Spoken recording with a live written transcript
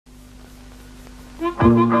Travel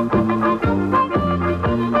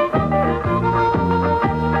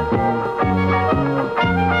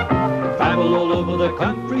all over the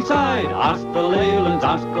countryside, ask the Leylands,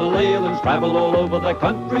 ask the Leylands. Travel all over the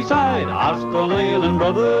countryside, ask the Leyland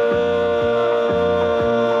brothers.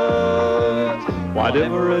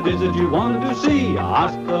 Whatever it is that you want to see,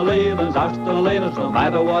 ask the Leylands, ask the Leylands. No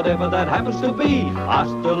matter whatever that happens to be,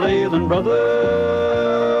 ask the Leyland brothers.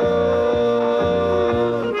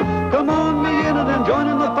 Come on, me in it and join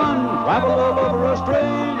in the fun. Travel all over Australia.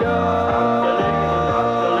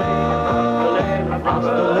 Ask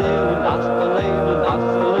the Leyland, ask the Leyland, ask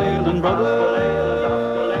the Leyland brothers.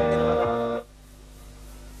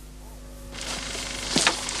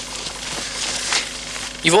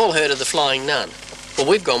 You've all heard of the Flying Nun. Well,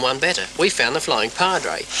 we've gone one better. We found the Flying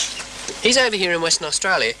Padre. He's over here in Western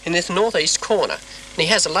Australia, in this northeast corner, and he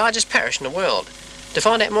has the largest parish in the world. To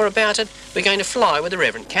find out more about it, we're going to fly with the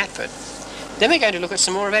Reverend Catford. Then we're going to look at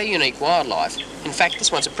some more of our unique wildlife. In fact,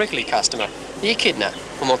 this one's a prickly customer, the Echidna,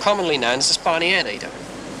 or more commonly known as the Spiney Ant-Eater.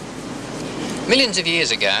 Millions of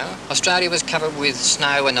years ago, Australia was covered with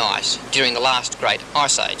snow and ice during the last great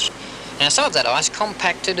ice age. Now, some of that ice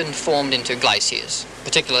compacted and formed into glaciers,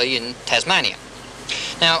 particularly in Tasmania.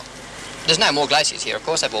 Now, there's no more glaciers here, of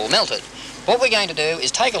course, they've all melted. What we're going to do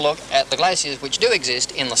is take a look at the glaciers which do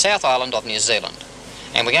exist in the South Island of New Zealand.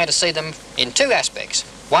 And we're going to see them in two aspects.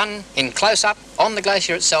 One, in close-up on the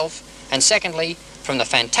glacier itself, and secondly, from the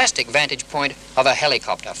fantastic vantage point of a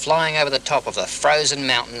helicopter flying over the top of the frozen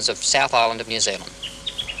mountains of South Island of New Zealand.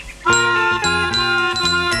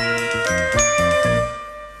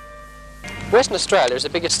 Western Australia is the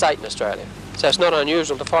biggest state in Australia, so it's not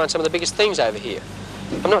unusual to find some of the biggest things over here.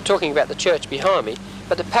 I'm not talking about the church behind me,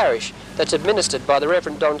 but the parish that's administered by the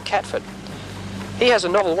Reverend Don Catford. He has a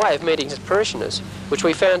novel way of meeting his parishioners, which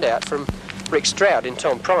we found out from Rick Stroud in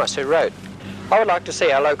Tom Price, who wrote. I would like to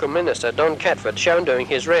see our local minister, Don Catford, shown doing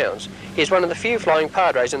his rounds. He's one of the few flying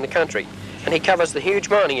padres in the country, and he covers the huge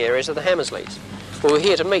mining areas of the Hamersleys. Well, we're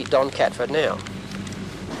here to meet Don Catford now.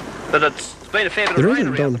 But it's been a fair bit The of rain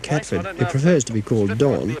Reverend around Don the place. Catford, who prefers to be called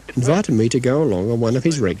Don, invited me to go along on one of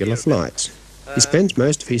his regular flights. He spends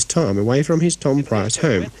most of his time away from his Tom Price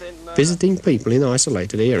home, visiting people in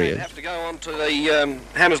isolated We areas. have to go on to the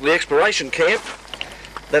Hamersley Exploration Camp.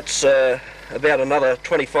 That's about another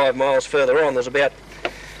 25 miles further on. There's about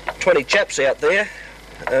 20 chaps out there,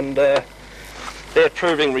 and they're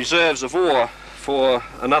proving reserves of ore for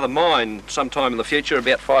another mine sometime in the future,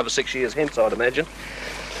 about 5 or 6 years hence, I'd imagine.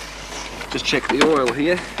 Just check the oil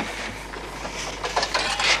here.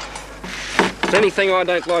 If there's anything I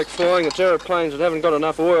don't like flying, it's aeroplanes that haven't got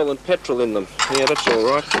enough oil and petrol in them. Yeah, that's all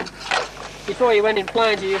right. Before you went in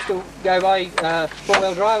planes, you used to go by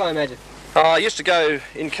four-wheel drive, I imagine. I used to go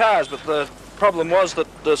in cars, but the problem was that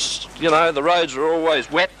the roads are always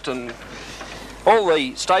wet, and all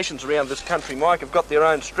the stations around this country, Mike, have got their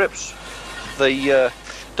own strips. The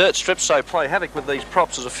dirt strips so play havoc with these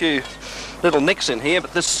props. There's a few little nicks in here,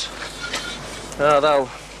 but this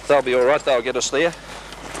they'll be all right. They'll get us there.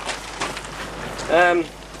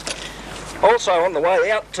 Also, on the way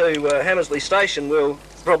out to Hamersley Station, we'll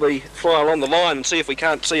probably fly along the line and see if we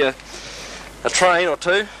can't see a train or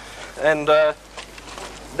two, and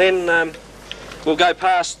then we'll go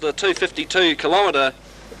past the 252-kilometre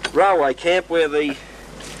railway camp where the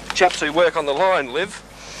chaps who work on the line live.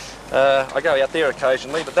 I go out there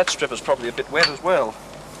occasionally, but that strip is probably a bit wet as well.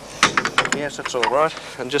 Yes, that's all right.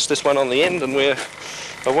 And just this one on the end and we're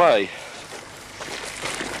away.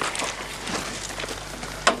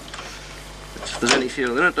 If there's any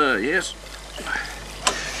fuel in it, yes.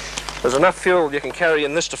 There's enough fuel you can carry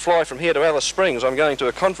in this to fly from here to Alice Springs. I'm going to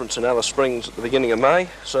a conference in Alice Springs at the beginning of May,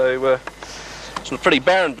 so it's pretty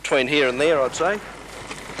barren between here and there, I'd say.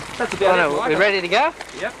 That's about it. We're ready to go?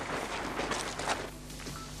 Yep.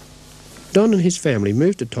 Don and his family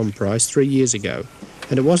moved to Tom Price 3 years ago,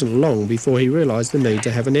 and it wasn't long before he realised the need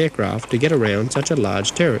to have an aircraft to get around such a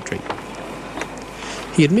large territory.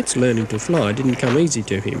 He admits learning to fly didn't come easy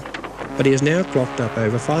to him, but he has now clocked up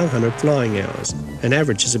over 500 flying hours, and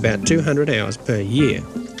averages about 200 hours per year.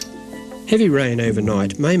 Heavy rain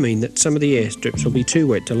overnight may mean that some of the airstrips will be too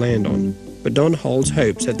wet to land on, but Don holds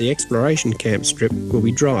hopes that the exploration camp strip will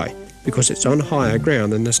be dry, because it's on higher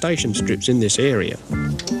ground than the station strips in this area.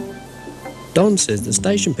 Don says the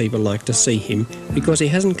station people like to see him because he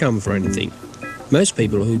hasn't come for anything. Most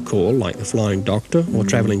people who call, like the flying doctor or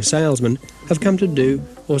travelling salesman, have come to do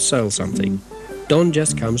or sell something. Don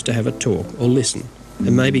just comes to have a talk or listen,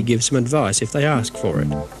 and maybe give some advice if they ask for it.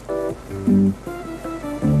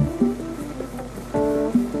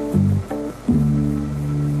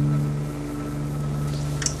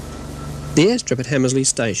 The airstrip at Hammersley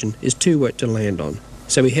Station is too wet to land on,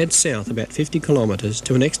 so we head south about 50 kilometres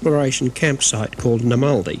to an exploration campsite called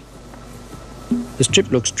Namaldi. The strip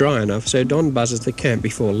looks dry enough, so Don buzzes the camp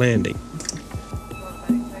before landing.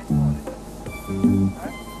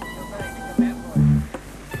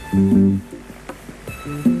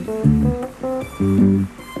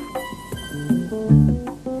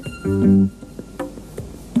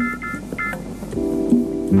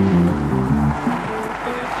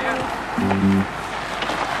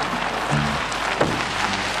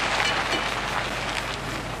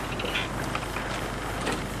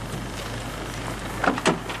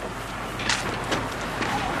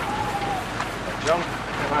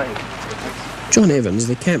 John Evans,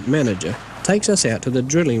 the camp manager, takes us out to the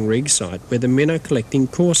drilling rig site where the men are collecting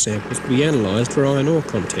core samples to be analysed for iron ore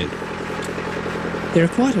content. There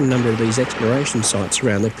are quite a number of these exploration sites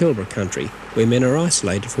around the Pilbara country where men are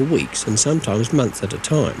isolated for weeks and sometimes months at a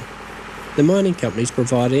time. The mining companies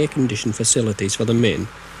provide air-conditioned facilities for the men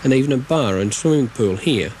and even a bar and swimming pool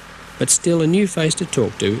here, but still a new face to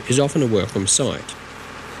talk to is often a welcome sight.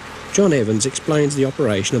 John Evans explains the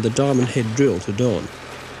operation of the Diamond Head drill to Don.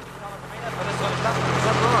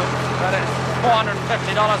 $450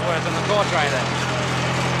 worth in the core tray there.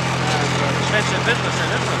 Expensive business,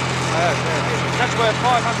 isn't it? That's worth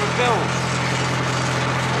 500 bills.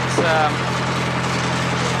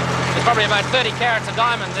 There's probably about 30 carats of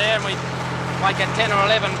diamonds there, and we might get 10 or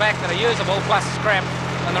 11 back that are usable, plus scrap,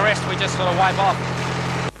 and the rest we just sort of wipe off.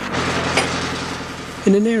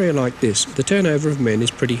 In an area like this, the turnover of men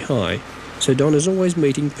is pretty high, so Don is always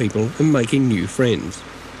meeting people and making new friends.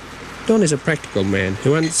 Don is a practical man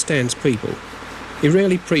who understands people. He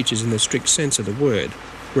rarely preaches in the strict sense of the word.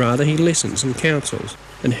 Rather, he listens and counsels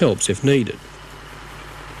and helps if needed.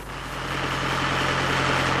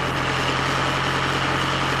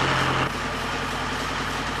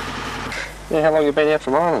 Yeah, how long have you been out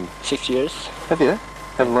from Ireland? 6 years. Have you?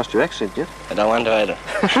 Haven't lost your accent yet? I don't want to either.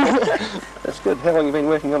 That's good. How long have you been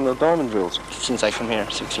working on the diamond drills? Since I come here,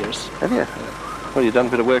 6 years. Have you? Yeah. Well, you've done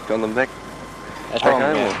a bit of work on them back at home,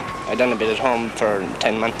 home, yeah. I've done a bit at home for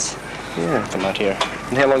 10 months. Yeah. I'm out here.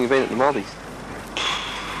 And how long have you been at the Maldives?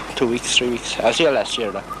 2 weeks, 3 weeks. I was here last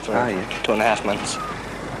year, though, for 2.5 months.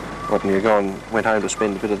 What, and you went home to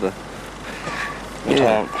spend a bit of the... Went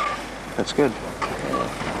home. That's good.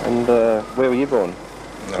 Yeah. And where were you born?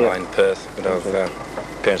 No, in Perth, but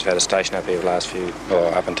parents have had a station up here the last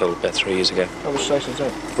up until about 3 years ago. Oh, which station's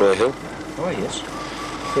that? Royal Hill. Oh, yes.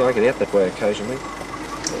 Yeah, I get out that way occasionally.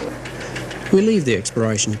 We leave the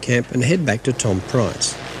exploration camp and head back to Tom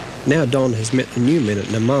Price. Now Don has met the new men at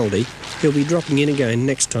Namaldi, he'll be dropping in again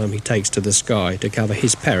next time he takes to the sky to cover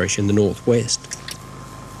his parish in the northwest.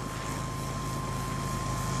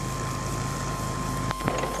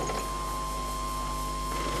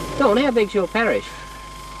 Don, how big's your parish?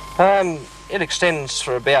 It extends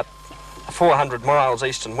for about 400 miles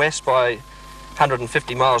east and west by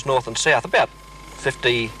 150 miles north and south, about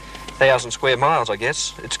 50,000 square miles, I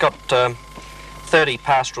guess. It's got 30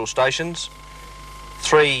 pastoral stations,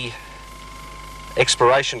 3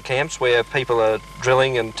 exploration camps where people are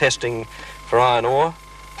drilling and testing for iron ore,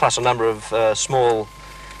 plus a number of small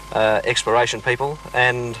exploration people,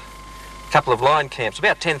 and a couple of line camps,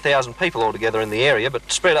 about 10,000 people altogether in the area,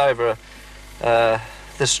 but spread over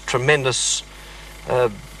this tremendously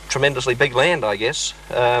big land, I guess.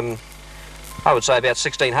 I would say about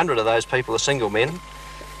 1,600 of those people are single men.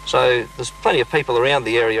 So there's plenty of people around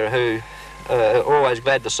the area who are always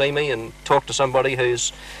glad to see me and talk to somebody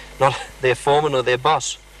who's not their foreman or their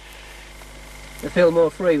boss. They feel more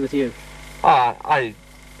free with you? I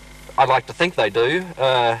like to think they do.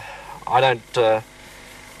 I don't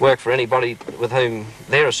work for anybody with whom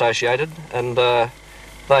they're associated, and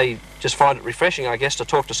they just find it refreshing, I guess, to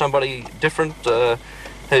talk to somebody different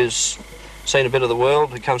who's seen a bit of the world,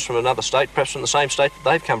 who comes from another state, perhaps from the same state that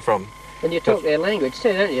they've come from. And you talk their language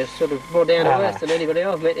too, don't you? Sort of more down to earth than anybody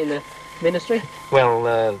I've met in the ministry.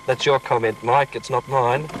 Well, that's your comment, Mike. It's not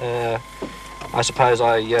mine. I suppose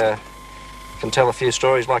I can tell a few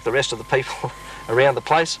stories like the rest of the people around the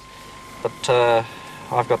place, but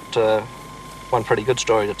I've got one pretty good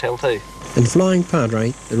story to tell too. And Flying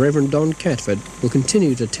Padre, the Reverend Don Catford, will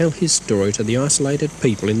continue to tell his story to the isolated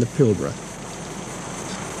people in the Pilbara.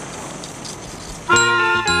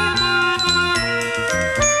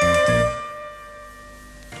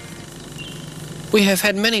 We have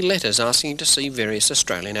had many letters asking to see various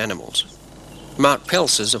Australian animals. Mark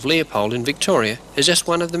Pelses of Leopold in Victoria is just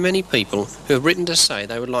one of the many people who have written to say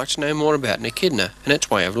they would like to know more about an echidna and its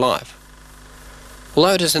way of life.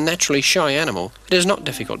 Although it is a naturally shy animal, it is not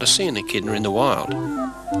difficult to see an echidna in the wild.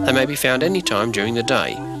 They may be found any time during the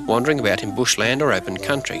day, wandering about in bushland or open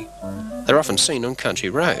country. They're often seen on country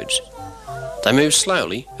roads. They move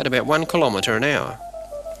slowly at about 1 kilometre an hour.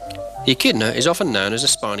 The echidna is often known as a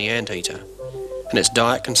spiny ant-eater, and its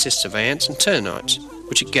diet consists of ants and termites,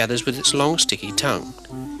 which it gathers with its long sticky tongue.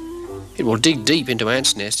 It will dig deep into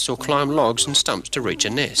ants' nests or climb logs and stumps to reach a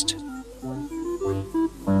nest.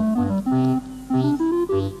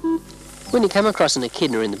 When you come across an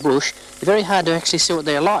echidna in the bush, it's very hard to actually see what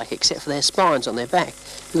they're like, except for their spines on their back,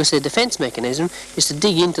 because their defence mechanism is to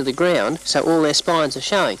dig into the ground so all their spines are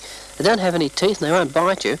showing. They don't have any teeth and they won't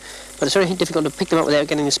bite you, but it's very difficult to pick them up without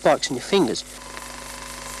getting the spikes in your fingers.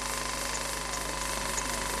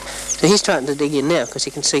 So he's starting to dig in now because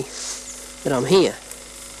he can see that I'm here.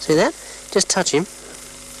 See that? Just touch him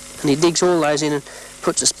and he digs all those in and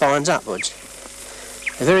puts the spines upwards.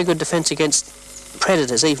 A very good defence against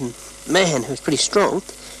predators, even man, who's pretty strong,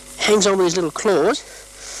 hangs on with his little claws.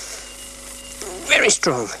 Very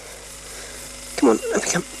strong. Come on, up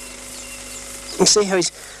you come. You see how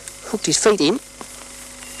he's hooked his feet in?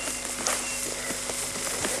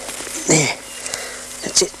 There.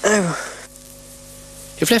 That's it. Over.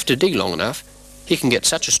 If left to dig long enough, he can get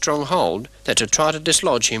such a strong hold that to try to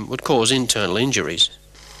dislodge him would cause internal injuries.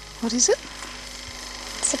 What is it?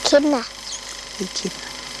 It's echidna. Echidna.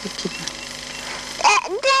 Echidna.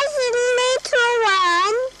 There's a little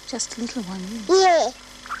one. Just a little one, yes. Yeah.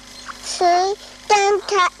 See? Don't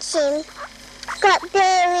touch him. Got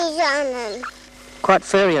berries on him. Quite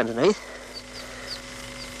furry underneath.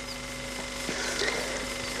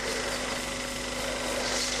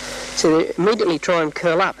 So they immediately try and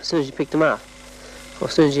curl up as soon as you pick them up, or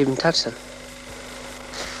as soon as you even touch them.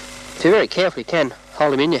 If you're very careful, you can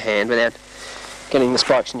hold them in your hand without getting the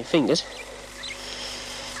spikes in your fingers.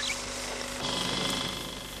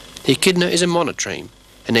 The echidna is a monotreme,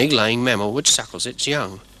 an egg-laying mammal which suckles its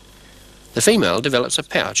young. The female develops a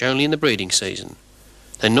pouch only in the breeding season.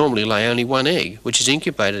 They normally lay only one egg, which is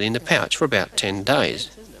incubated in the pouch for about 10 days.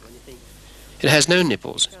 It has no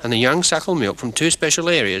nipples, and the young suckle milk from 2 special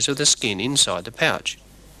areas of the skin inside the pouch.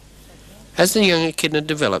 As the young echidna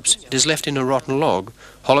develops, it is left in a rotten log,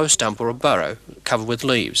 hollow stump or a burrow covered with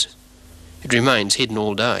leaves. It remains hidden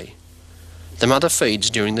all day. The mother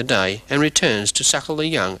feeds during the day and returns to suckle the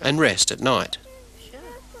young and rest at night.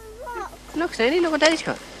 Look, Sandy, look what Daddy's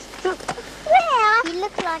got. Look. Where? You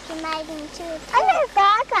look like you made him into a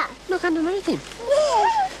burger. Look underneath him. Yeah.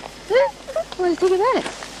 What do you think of that?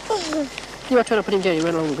 You might try to put him down, you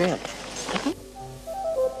run along the ground.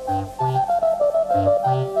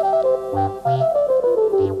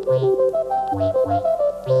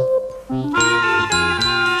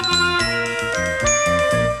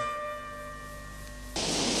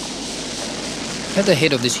 At the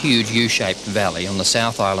head of this huge U-shaped valley on the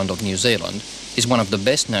South Island of New Zealand is one of the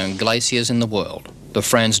best-known glaciers in the world, the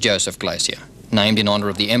Franz Joseph Glacier, named in honour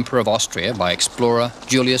of the Emperor of Austria by explorer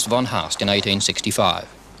Julius von Haast in 1865.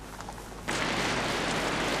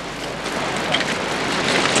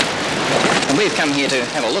 And we've come here to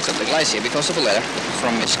have a look at the glacier because of a letter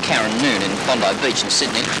from Miss Karen Noon in Bondi Beach in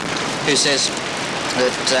Sydney, who says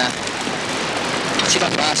that she'd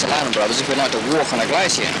like to ask the Leyland brothers if we'd like to walk on a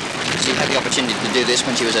glacier. She had the opportunity to do this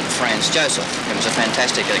when she was at Franz Joseph. It was a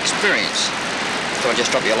fantastic experience. So I'll just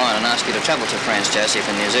drop you a line and ask you to travel to Franz Joseph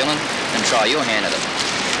in New Zealand and try your hand at it.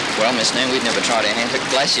 Well, Miss Noon, we've never tried our hand at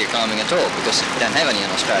glacier climbing at all because we don't have any in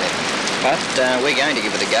Australia. But we're going to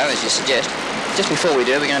give it a go, as you suggest. Just before we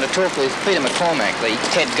do, we're going to talk with Peter McCormack, the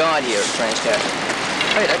head guide here at Franz Joseph.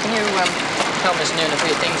 Peter, can you tell Miss Noon a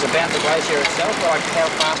few things about the glacier itself, like how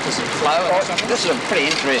fast does it flow or something? This is a pretty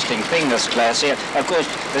interesting thing, this glacier. Of course,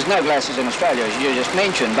 there's no glaciers in Australia, as you just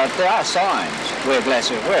mentioned, but there are signs where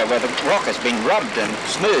glaciers were, where the rock has been rubbed and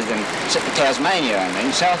smoothed in Tasmania and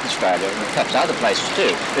in South Australia, and perhaps other places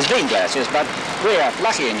too. There's been glaciers, but we're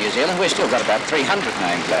lucky in New Zealand. We've still got about 300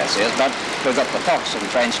 named glaciers, but we've got the Fox and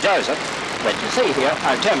Franz Joseph, that you see here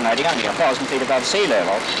are terminating only 1,000 feet above sea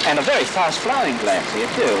level, and a very fast-flowing glacier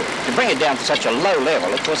too. To bring it down to such a low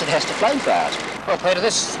level, of course, it has to flow fast. Well, Peter,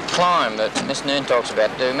 this climb that Miss Noon talks about,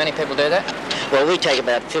 do many people do that? Well, we take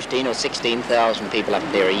about 15 or 16,000 people up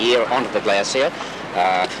there a year onto the glacier.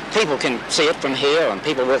 People can see it from here, and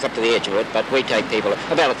people walk up to the edge of it, but we take people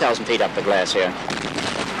about 1,000 feet up the glacier.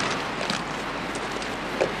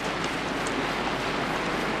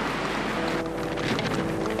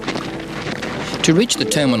 To reach the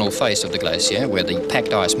terminal face of the glacier, where the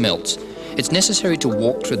packed ice melts, it's necessary to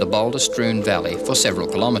walk through the boulder-strewn valley for several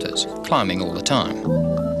kilometres, climbing all the time.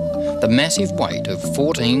 The massive weight of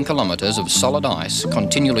 14 kilometres of solid ice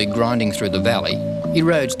continually grinding through the valley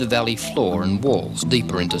erodes the valley floor and walls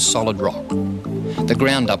deeper into solid rock. The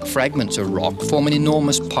ground-up fragments of rock form an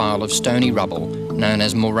enormous pile of stony rubble known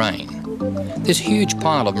as moraine. This huge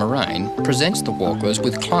pile of moraine presents the walkers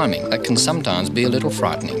with climbing that can sometimes be a little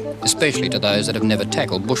frightening, especially to those that have never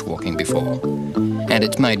tackled bushwalking before. And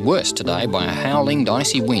it's made worse today by a howling,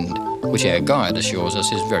 icy wind, which our guide assures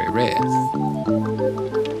us is very rare.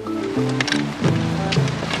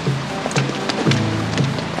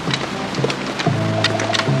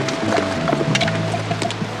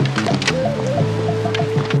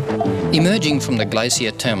 Emerging from the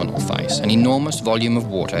glacier terminal face, an enormous volume of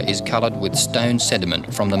water is coloured with stone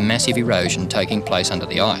sediment from the massive erosion taking place under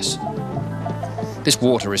the ice. This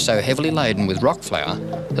water is so heavily laden with rock flour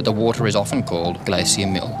that the water is often called glacier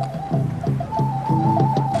milk.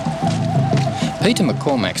 Peter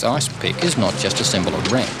McCormack's ice pick is not just a symbol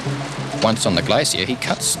of rank. Once on the glacier, he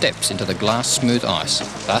cuts steps into the glass smooth ice,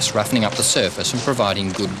 thus roughening up the surface and providing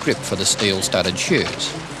good grip for the steel-studded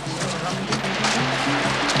shoes.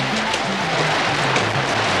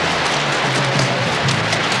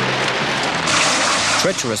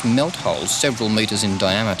 Treacherous melt holes several metres in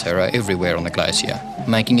diameter are everywhere on the glacier,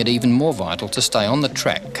 making it even more vital to stay on the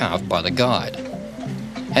track carved by the guide.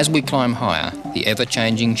 As we climb higher, the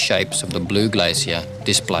ever-changing shapes of the blue glacier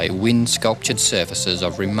display wind-sculptured surfaces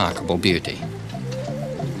of remarkable beauty.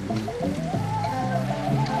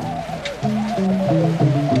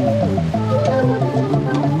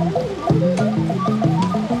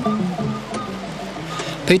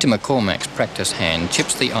 Peter McCormack's practice hand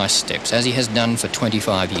chips the ice steps as he has done for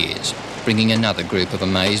 25 years, bringing another group of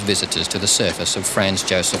amazed visitors to the surface of Franz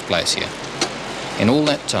Joseph Glacier. In all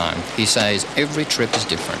that time, he says every trip is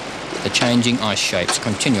different. The changing ice shapes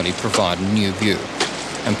continually provide a new view,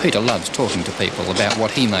 and Peter loves talking to people about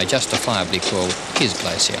what he may justifiably call his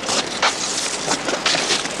glacier.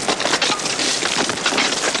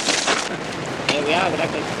 There we are, we'd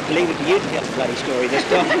have to leave it to you to tell the bloody story this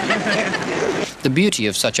time. The beauty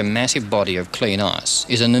of such a massive body of clean ice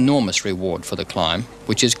is an enormous reward for the climb,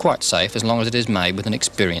 which is quite safe as long as it is made with an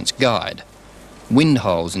experienced guide. Wind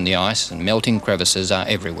holes in the ice and melting crevices are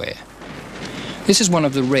everywhere. This is one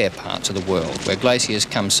of the rare parts of the world where glaciers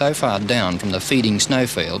come so far down from the feeding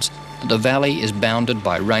snowfields that the valley is bounded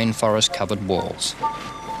by rainforest-covered walls.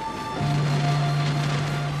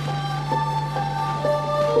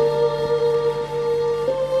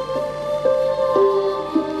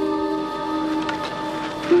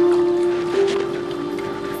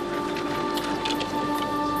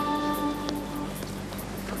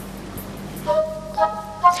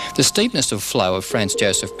 The steepness of flow of Franz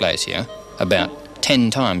Joseph Glacier, about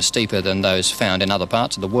 10 times steeper than those found in other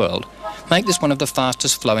parts of the world, make this one of the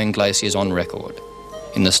fastest flowing glaciers on record.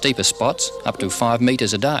 In the steeper spots, up to 5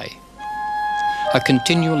 metres a day. A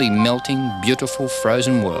continually melting, beautiful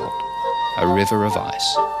frozen world, a river of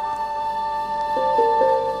ice.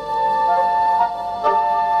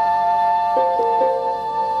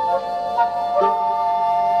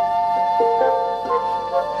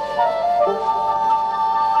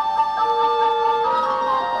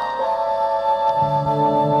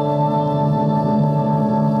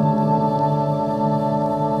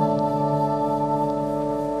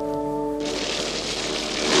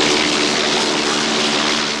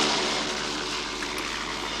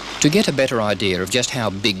 To get a better idea of just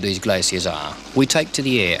how big these glaciers are, we take to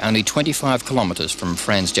the air only 25 kilometres from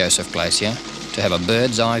Franz Joseph Glacier to have a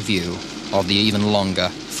bird's eye view of the even longer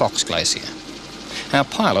Fox Glacier. Our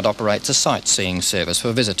pilot operates a sightseeing service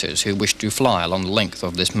for visitors who wish to fly along the length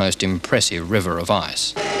of this most impressive river of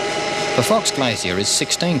ice. The Fox Glacier is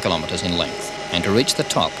 16 kilometres in length, and to reach the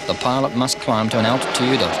top, the pilot must climb to an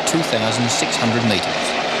altitude of 2,600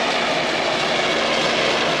 metres.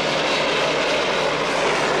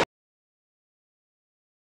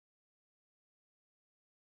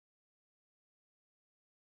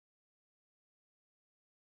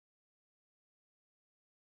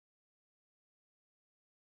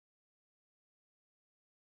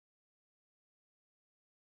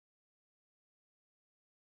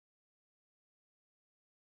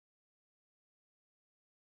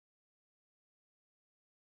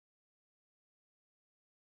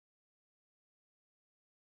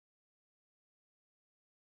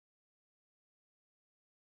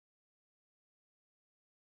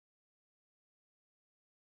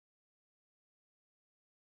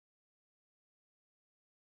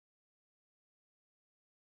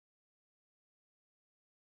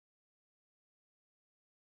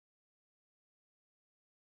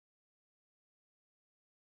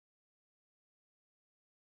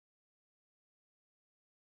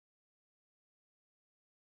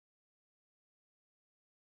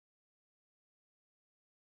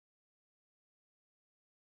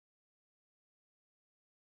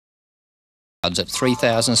 at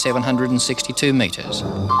 3,762 metres.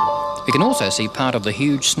 We can also see part of the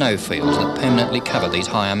huge snowfields that permanently cover these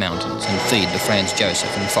higher mountains and feed the Franz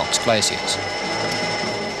Joseph and Fox glaciers.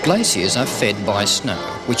 Glaciers are fed by snow,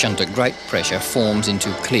 which under great pressure forms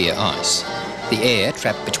into clear ice. The air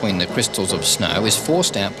trapped between the crystals of snow is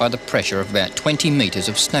forced out by the pressure of about 20 metres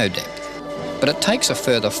of snow depth. But it takes a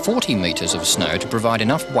further 40 metres of snow to provide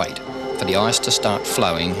enough weight for the ice to start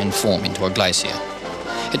flowing and form into a glacier.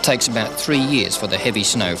 It takes about 3 years for the heavy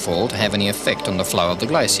snowfall to have any effect on the flow of the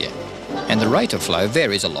glacier, and the rate of flow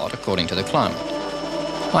varies a lot according to the climate.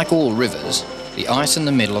 Like all rivers, the ice in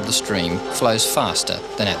the middle of the stream flows faster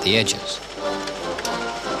than at the edges.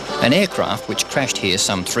 An aircraft which crashed here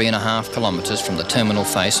some 3.5 kilometres from the terminal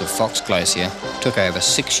face of Fox Glacier took over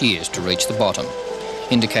 6 years to reach the bottom,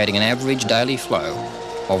 indicating an average daily flow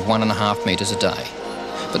of 1.5 metres a day.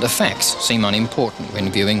 But the facts seem unimportant when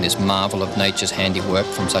viewing this marvel of nature's handiwork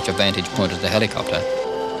from such a vantage point as the helicopter.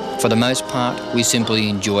 For the most part, we simply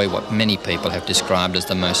enjoy what many people have described as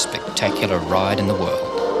the most spectacular ride in the world.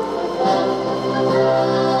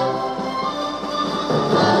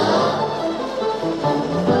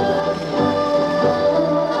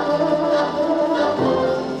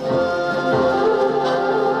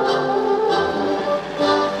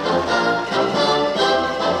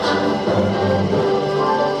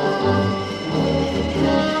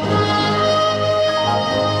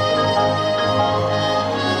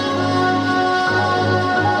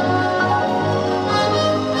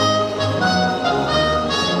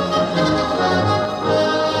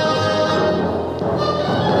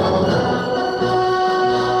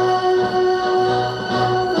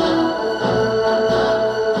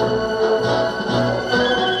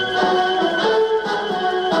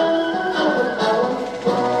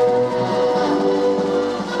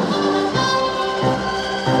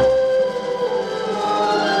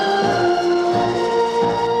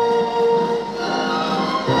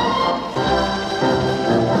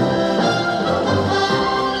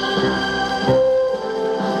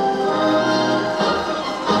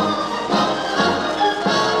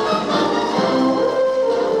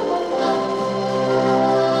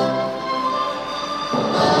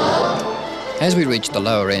 As we reach the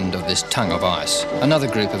lower end of this tongue of ice, another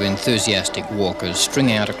group of enthusiastic walkers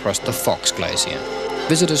string out across the Fox Glacier.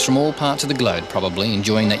 Visitors from all parts of the globe probably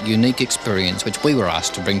enjoying that unique experience which we were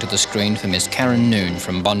asked to bring to the screen for Miss Karen Noon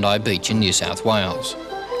from Bondi Beach in New South Wales.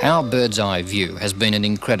 Our bird's eye view has been an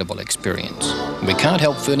incredible experience. We can't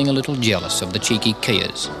help feeling a little jealous of the cheeky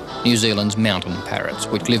keas, New Zealand's mountain parrots,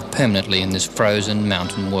 which live permanently in this frozen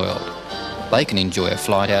mountain world. They can enjoy a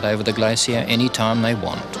flight out over the glacier any time they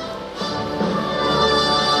want.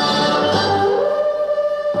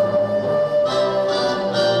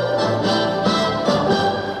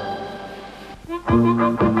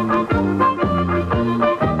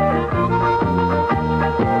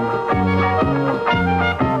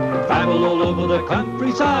 Travel all over the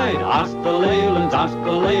countryside, ask the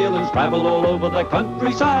Leylands, travel all over the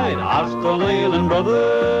countryside, ask the Leyland brothers.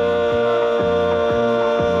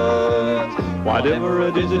 Whatever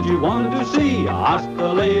it is that you want to see, ask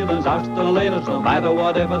the Leylands, no matter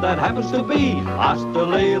whatever that happens to be, ask the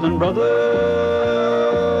Leyland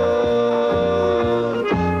brothers.